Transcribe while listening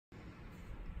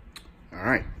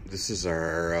Alright, this is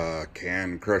our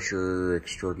can crusher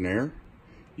extraordinaire.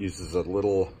 Uses a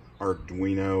little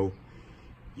Arduino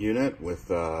unit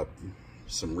with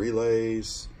some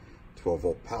relays,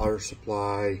 12-volt power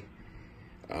supply,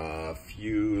 a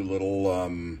few little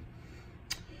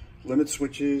limit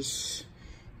switches,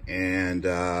 and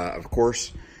of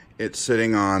course it's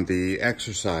sitting on the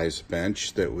exercise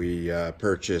bench that we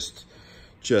purchased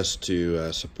just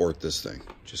to support this thing.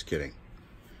 Just kidding.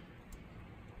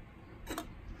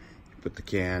 Put the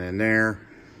can in there,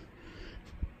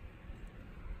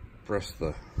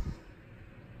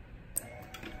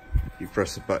 you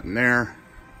press the button there,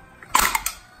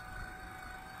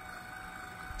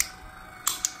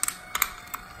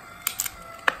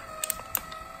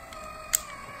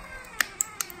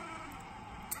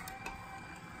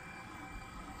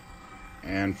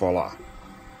 and voila,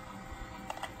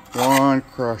 one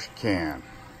crushed can.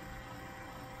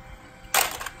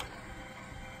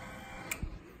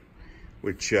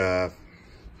 Which we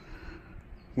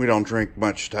don't drink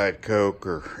much Diet Coke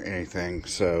or anything,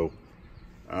 so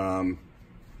probably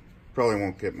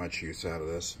won't get much use out of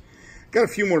this. Got a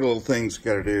few more little things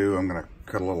got to do. I'm going to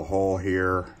cut a little hole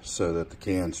here so that the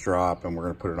cans drop, and we're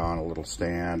going to put it on a little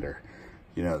stand, or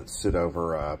that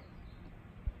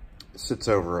sits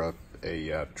over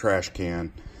a trash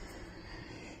can.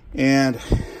 And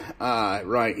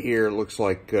right here it looks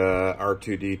like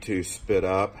R2-D2 spit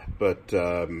up, but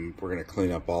we're going to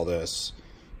clean up all this,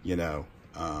 make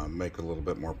it a little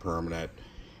bit more permanent,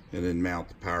 and then mount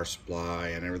the power supply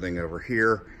and everything over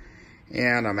here.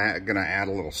 And I'm going to add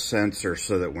a little sensor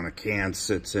so that when a can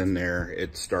sits in there,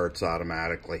 it starts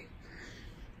automatically.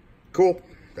 Cool.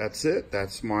 That's it.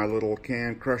 That's my little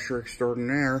can crusher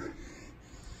extraordinaire.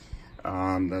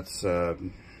 That's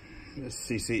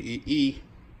CCEE.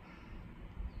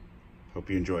 Hope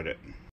you enjoyed it.